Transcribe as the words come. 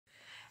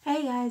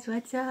Hey guys,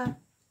 what's up?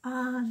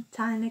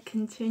 Time to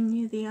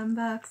continue the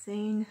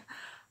unboxing,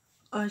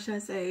 or should I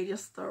say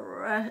just the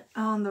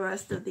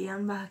rest of the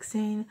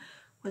unboxing.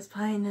 Was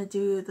planning to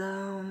do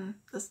the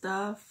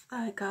stuff that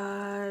I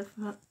got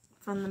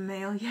from the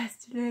mail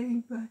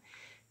yesterday, but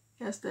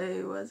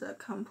yesterday was a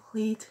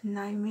complete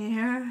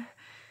nightmare.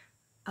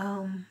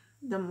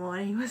 The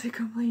morning was a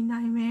complete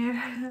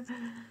nightmare.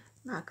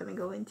 Not gonna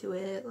go into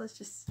it. Let's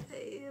just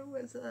say it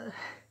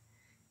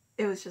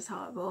was just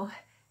horrible.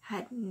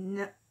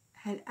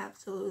 Had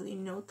absolutely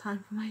no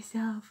time for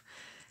myself.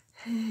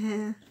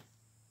 You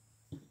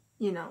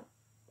know,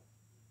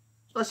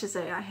 let's just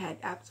say I had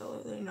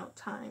absolutely no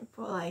time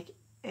for like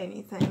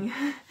anything.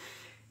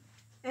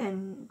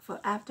 And for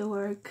after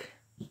work,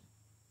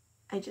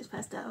 I just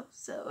passed out.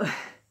 So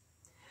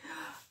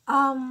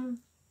I'm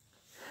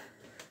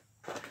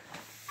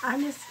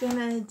just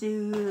gonna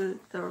do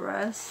the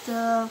rest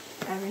of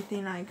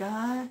everything I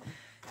got,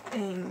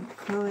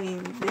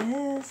 including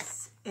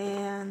this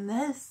and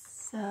this.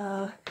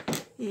 So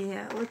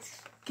yeah,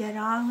 let's get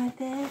on with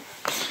it.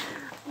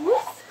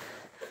 Whoops.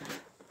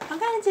 I'm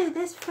gonna do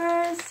this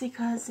first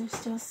because there's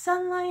still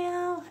sunlight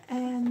out,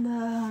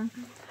 and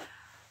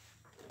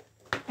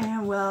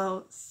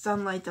well,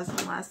 sunlight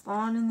doesn't last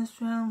long in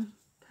this room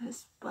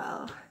because,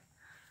 well,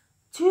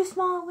 two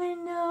small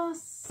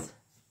windows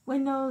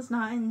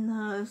not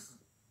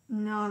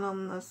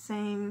on the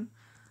same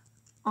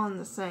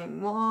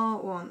wall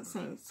or on the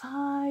same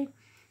side.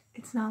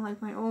 It's not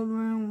like my old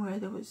room where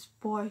there was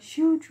 4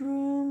 huge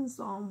rooms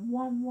on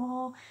one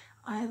wall.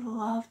 I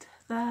loved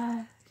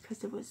that because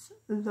there was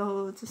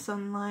loads of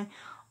sunlight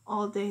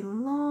all day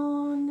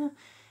long,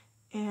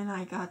 and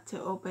I got to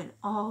open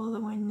all the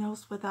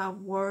windows without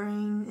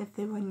worrying if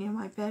they were near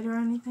my bed or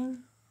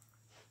anything.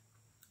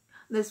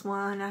 This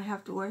one I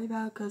have to worry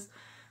about because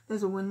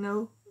there's a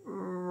window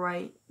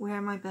right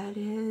where my bed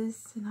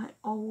is, and I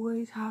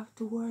always have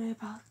to worry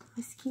about the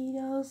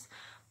mosquitoes,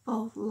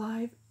 both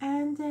live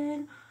and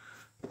dead.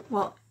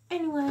 Well,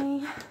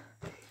 anyway,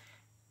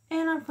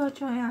 and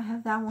unfortunately I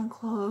have that one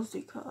closed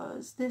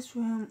because this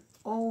room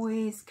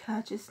always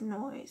catches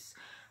noise,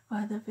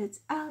 whether if it's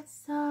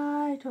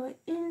outside or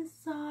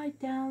inside,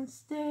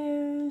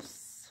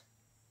 downstairs,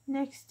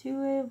 next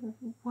to it,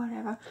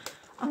 whatever.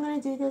 I'm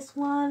gonna do this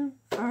one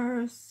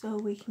first so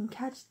we can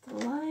catch the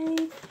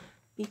light,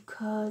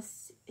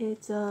 because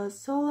it's a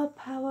solar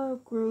power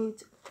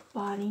GROOT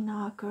body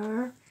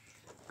knocker,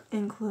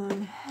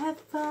 including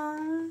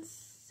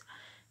headphones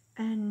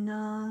and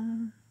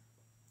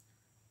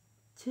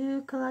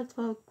 2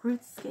 collectible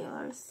GROOT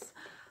scalers.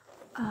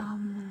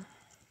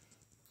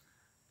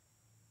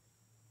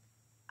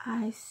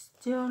 I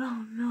still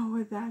don't know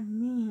what that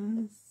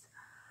means.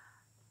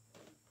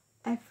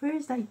 At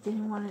first I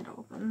didn't want to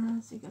open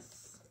this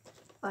because,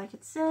 like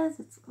it says,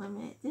 it's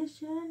limited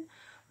edition,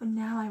 but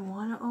now I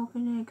want to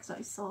open it because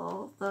I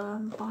saw the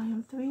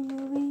Volume 3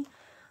 movie.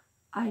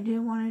 I did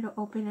want to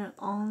open it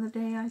on the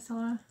day I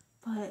saw it,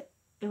 but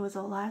it was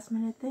a last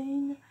minute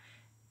thing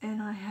and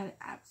I had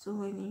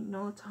absolutely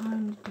no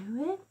time to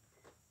do it.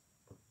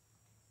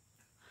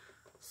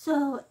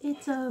 So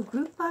it's a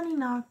GROOT body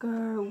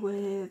knocker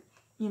with,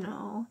 you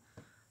know,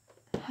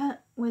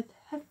 with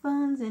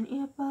headphones and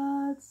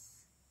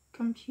earbuds,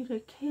 computer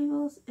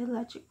cables,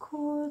 electric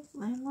cords,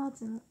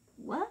 landlords, and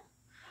what?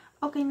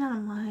 Okay,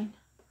 never mind.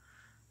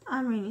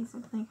 I'm reading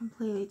something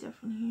completely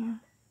different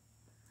here.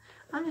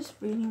 I'm just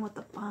reading what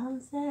the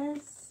bottom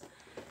says,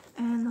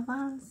 and the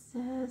bottom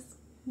says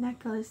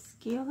necklace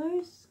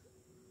scalers.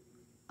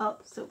 Oh,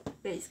 so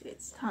basically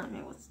it's telling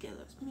me what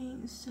scalers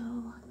mean.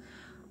 So,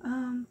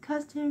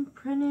 custom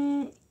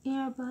printed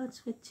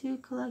earbuds with 2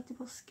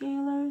 collectible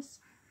scalers,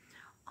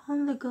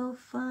 on the go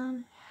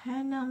fun,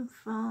 hand them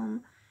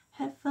from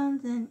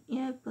headphones and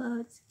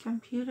earbuds,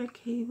 computer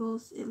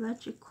cables,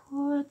 electric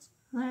cords,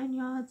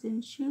 lanyards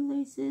and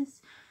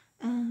shoelaces,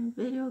 and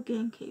video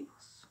game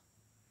cables.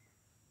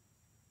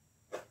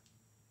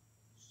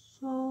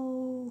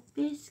 So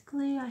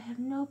basically I have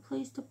no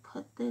place to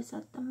put this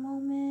at the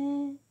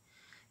moment.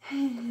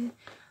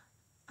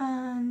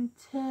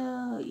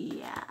 Until,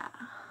 yeah,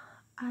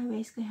 I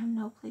basically have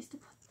no place to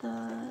put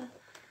the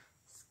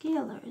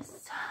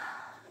scalers.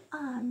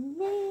 Ah,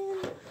 man,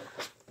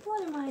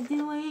 what am I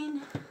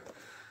doing?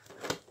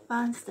 But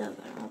I'm still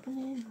gonna open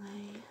it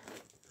anyway.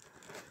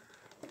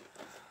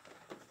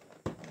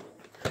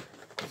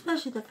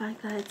 Especially the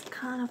fact that it's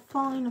kind of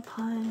falling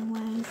apart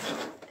anyway, so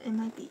it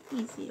might be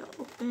easy to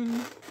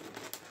open.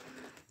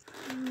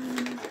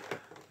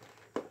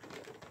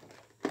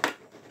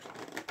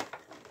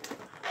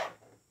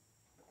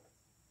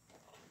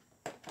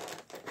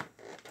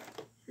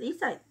 At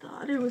least I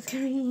thought it was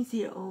gonna be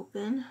easy to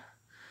open.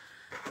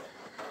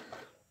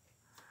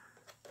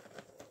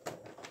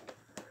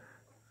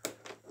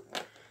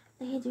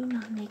 They do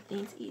not make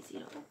things easy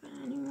to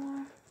open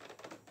anymore.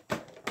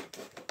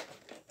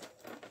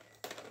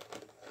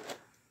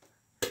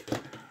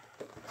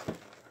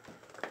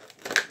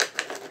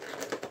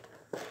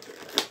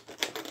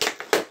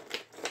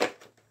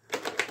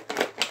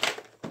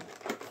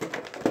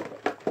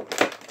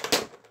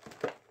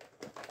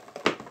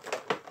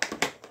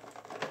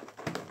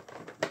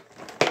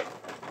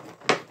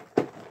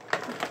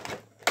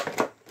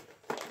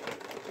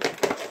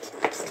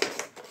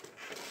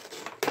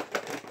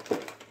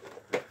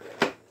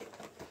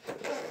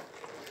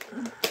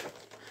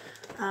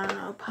 I don't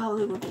know,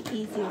 probably would be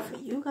easier for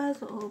you guys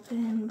to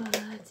open,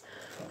 but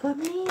for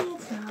me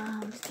it's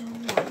not. I'm still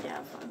worn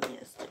out from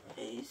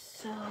yesterday,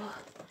 so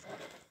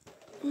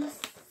this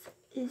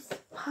is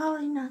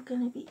probably not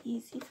gonna be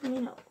easy for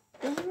me to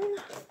open.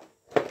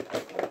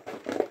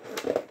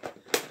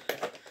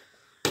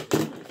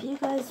 If you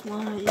guys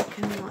want, you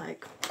can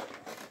like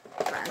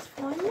fast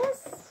forward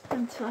this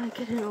until I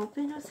get it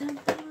open or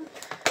something.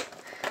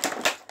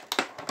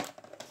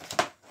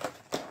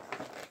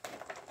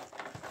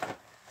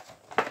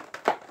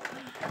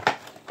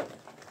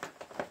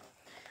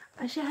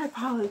 I should have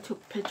probably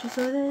took pictures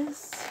of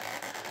this.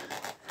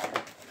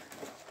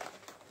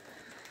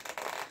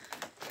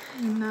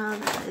 And now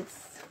that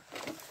it's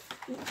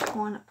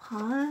torn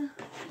apart,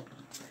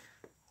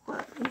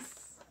 well,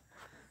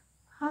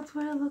 that's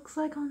what it looks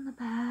like on the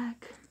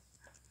back.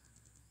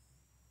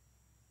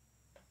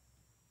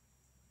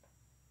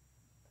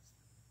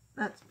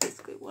 That's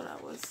basically what I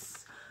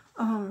was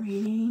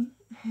reading,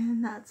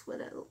 and that's what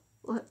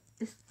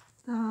is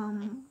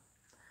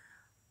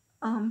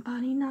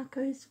body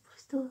knocker is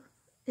supposed to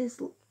it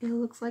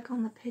looks like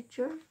on the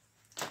picture.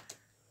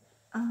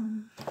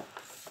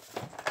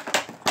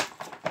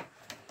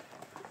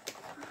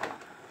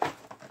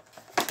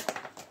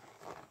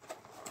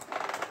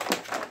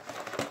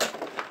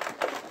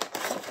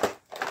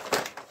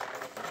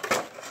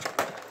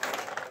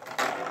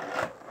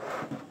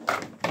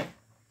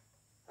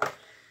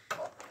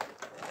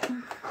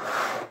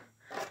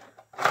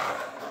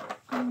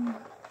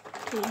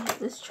 Okay,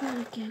 let's try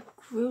to get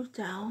GROOT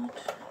out.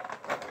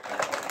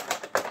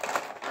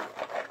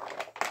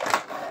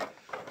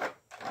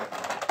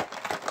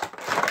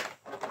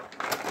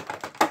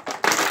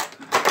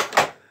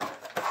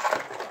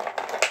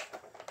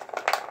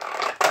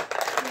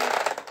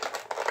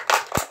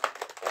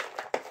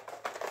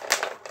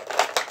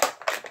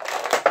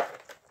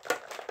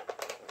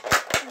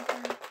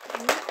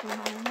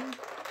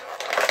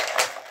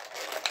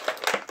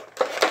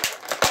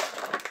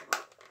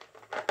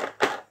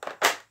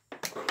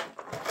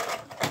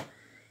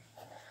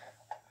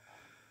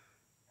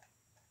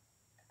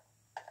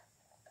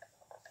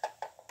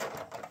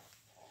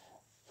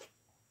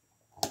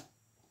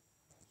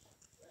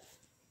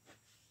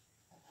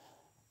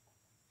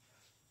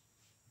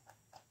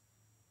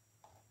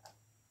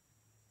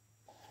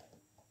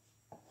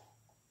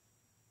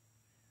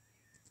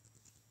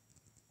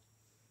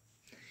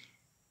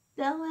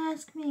 Don't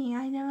ask me,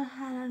 I never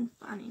had a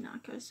body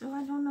knocker, so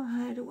I don't know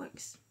how it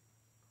works.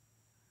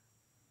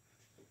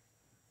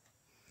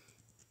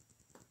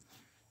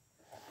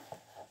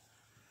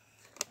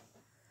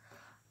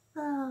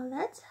 Oh,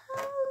 that's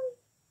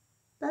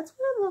what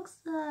it looks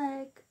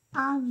like.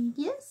 I'm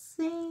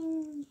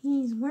guessing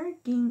he's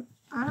working.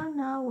 I don't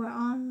know, we're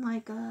on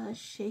like a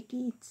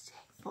shaky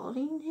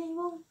folding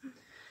table.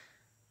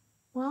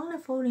 We're on a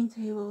folding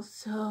table,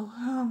 so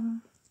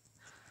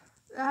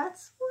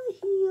that's what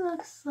he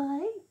looks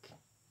like.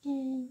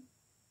 And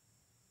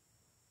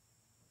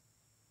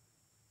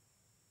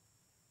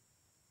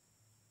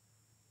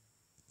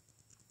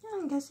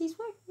yeah, I guess he's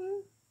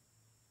working.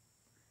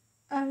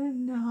 I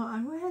don't know,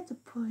 I would have to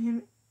put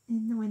him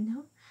in the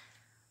window.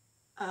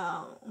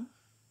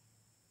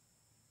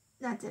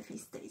 That's if he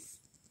stays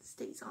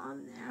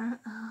on there.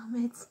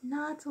 It's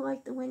not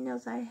like the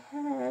windows I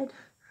had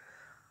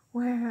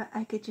where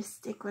I could just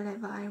stick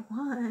whatever I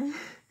want.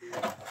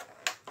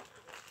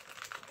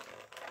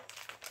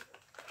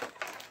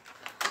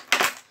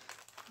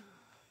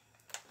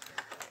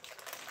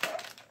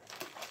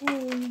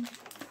 Okay,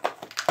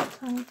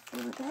 time for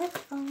the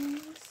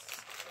headphones.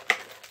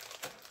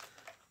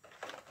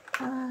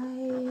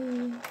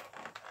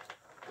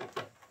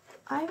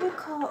 I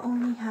recall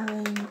only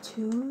having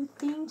 2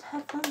 themed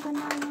headphones in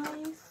my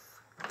life.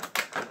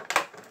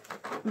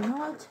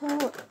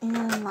 Naruto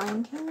and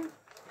Lion King.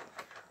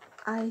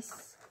 I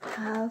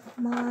have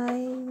my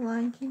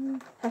Lion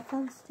King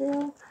headphones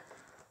still,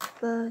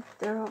 but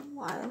they're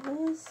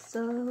wireless,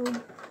 so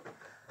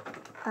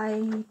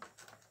I,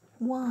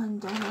 1,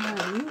 don't know how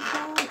to use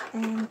them,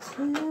 and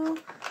 2,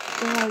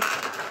 they're like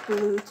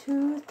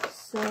Bluetooth,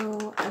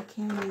 so I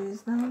can't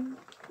use them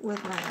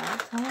with my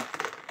laptop.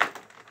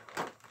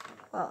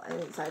 Well, at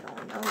least I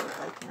don't know if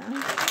I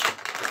can.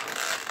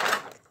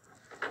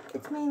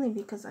 It's mainly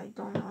because I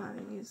don't know how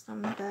to use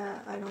them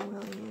that I don't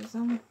really use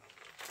them.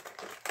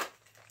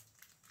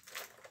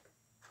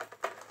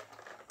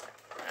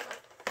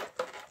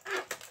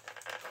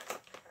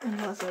 And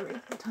plus every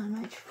time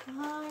I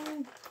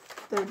try,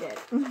 they're dead.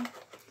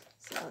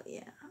 So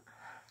yeah.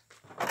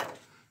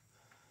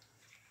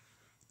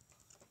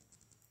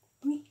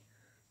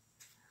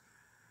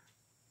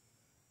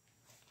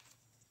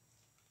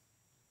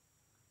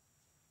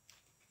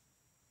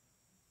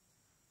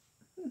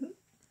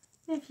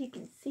 If you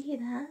can see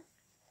that,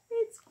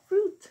 it's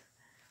GROOT.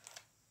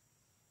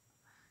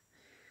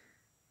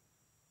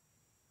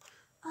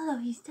 Although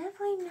he's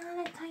definitely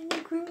not a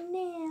tiny GROOT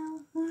now.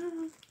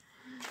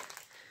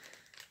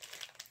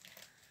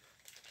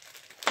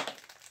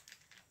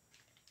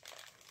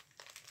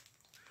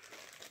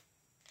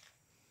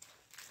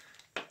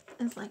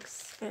 There's like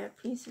spare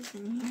pieces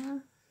in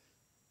here.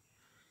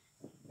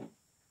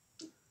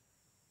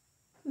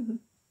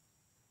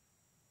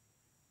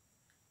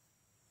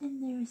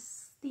 And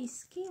there's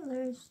these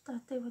scalers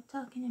that they were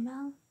talking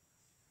about.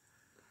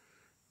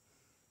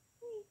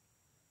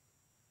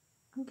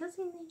 I'm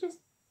guessing they just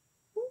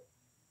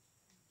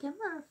get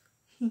off.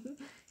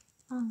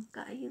 Oh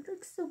god, you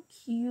look so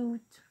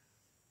cute.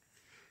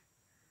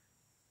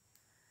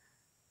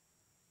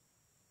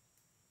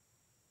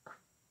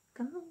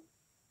 Come on.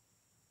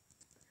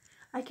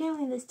 I can't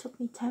believe this took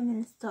me 10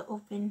 minutes to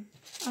open.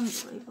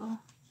 Unbelievable.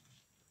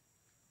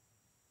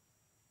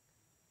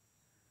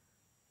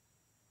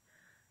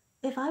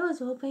 If I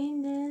was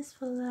opening this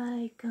for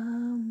like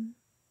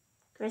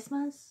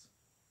Christmas,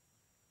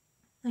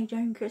 like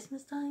during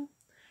Christmas time,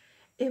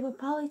 it would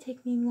probably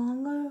take me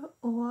longer,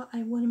 or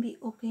I wouldn't be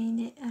opening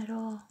it at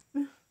all.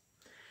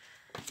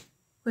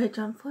 Which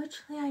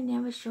unfortunately I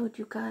never showed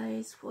you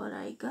guys what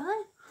I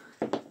got.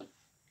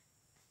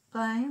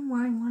 But I am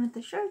wearing one of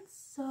the shirts,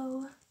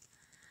 so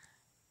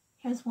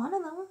here's one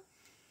of them.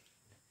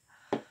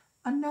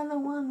 Another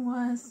one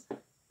was,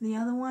 the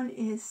other one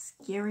is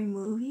Scary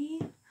Movie,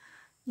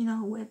 you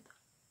know, with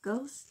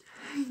ghosts.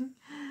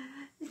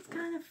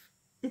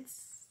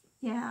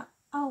 Yeah,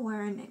 I'll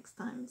wear it next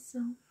time,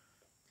 so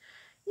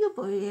you'll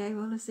be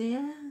able to see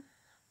it.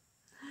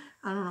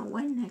 I don't know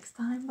when next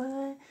time,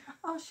 but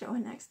I'll show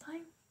it next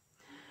time.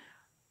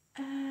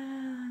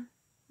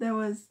 There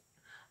was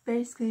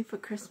basically for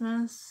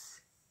Christmas,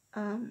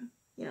 you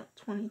know,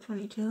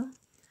 2022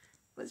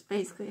 was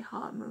basically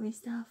horror movie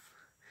stuff.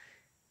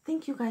 I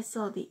think you guys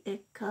saw the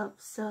It Cup,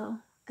 so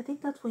I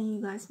think that's what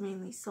you guys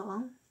mainly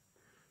saw.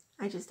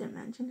 I just didn't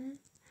mention it.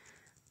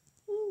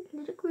 And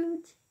little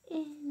Groot,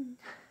 and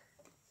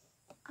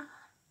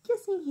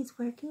guessing he's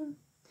working.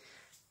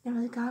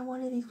 Never got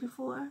one of these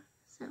before,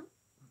 so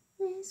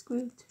there's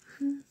Groot.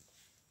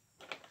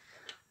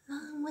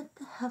 Along with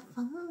the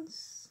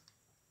headphones.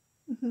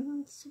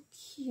 So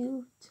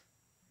cute.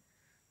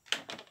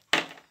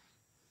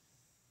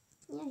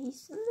 Yeah,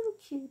 he's a little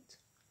cute.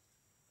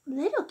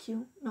 Little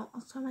cute? No, I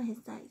was talking about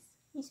his size.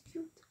 He's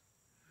cute.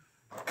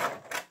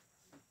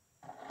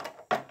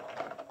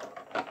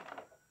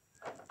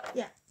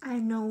 Yeah, I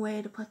have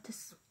nowhere to put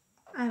this.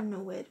 I have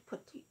nowhere to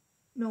put these.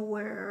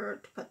 Nowhere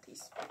to put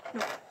these.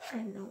 No, I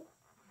have no.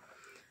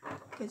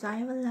 Because I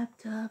have a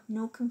laptop,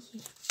 no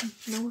computer,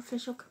 no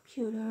official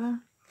computer,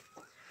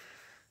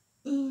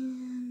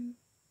 and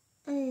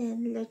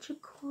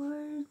electric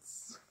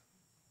cords.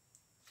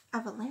 I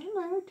have a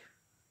lanyard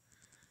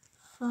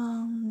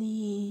from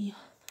the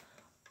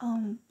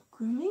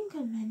grooming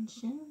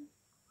convention.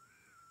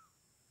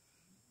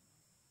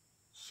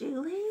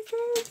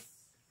 Shoelaces.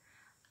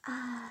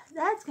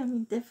 That's gonna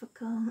be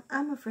difficult.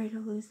 I'm afraid to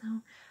lose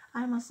them.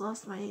 I almost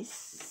lost my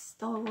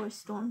Star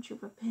Wars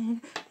Stormtrooper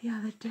pin the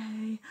other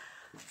day.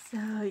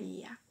 So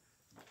yeah,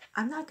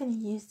 I'm not gonna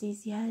use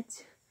these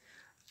yet.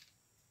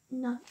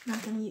 I'm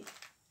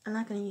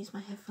not gonna use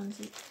my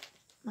headphones,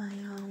 my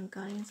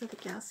Guardians of the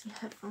Galaxy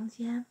headphones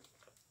yet.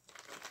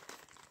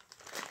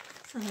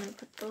 So I'm gonna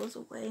put those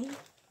away.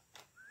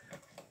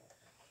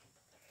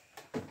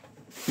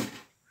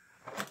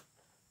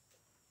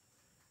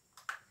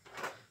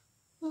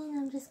 And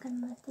I'm just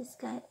gonna let this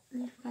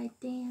little guy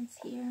dance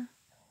here.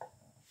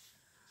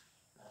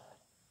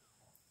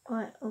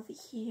 Or over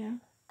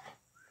here.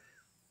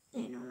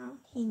 I don't know,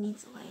 he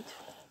needs a light.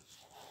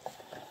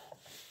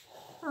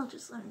 I'll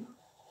just let him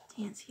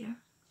dance here.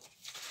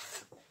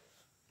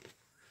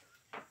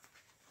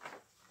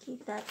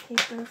 Keep that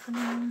paper for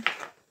now.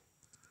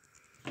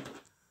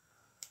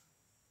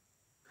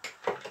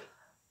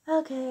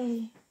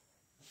 Okay.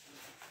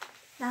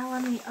 Now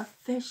let me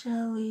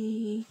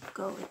officially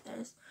go with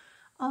this.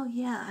 Oh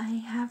yeah, I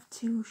have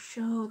to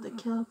show the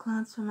Killer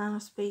Clowns from Outer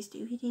Space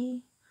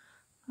DVD.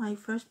 My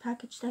first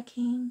package that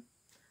came.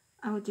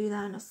 I will do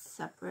that in a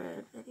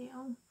separate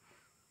video.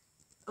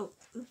 Oh,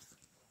 oops.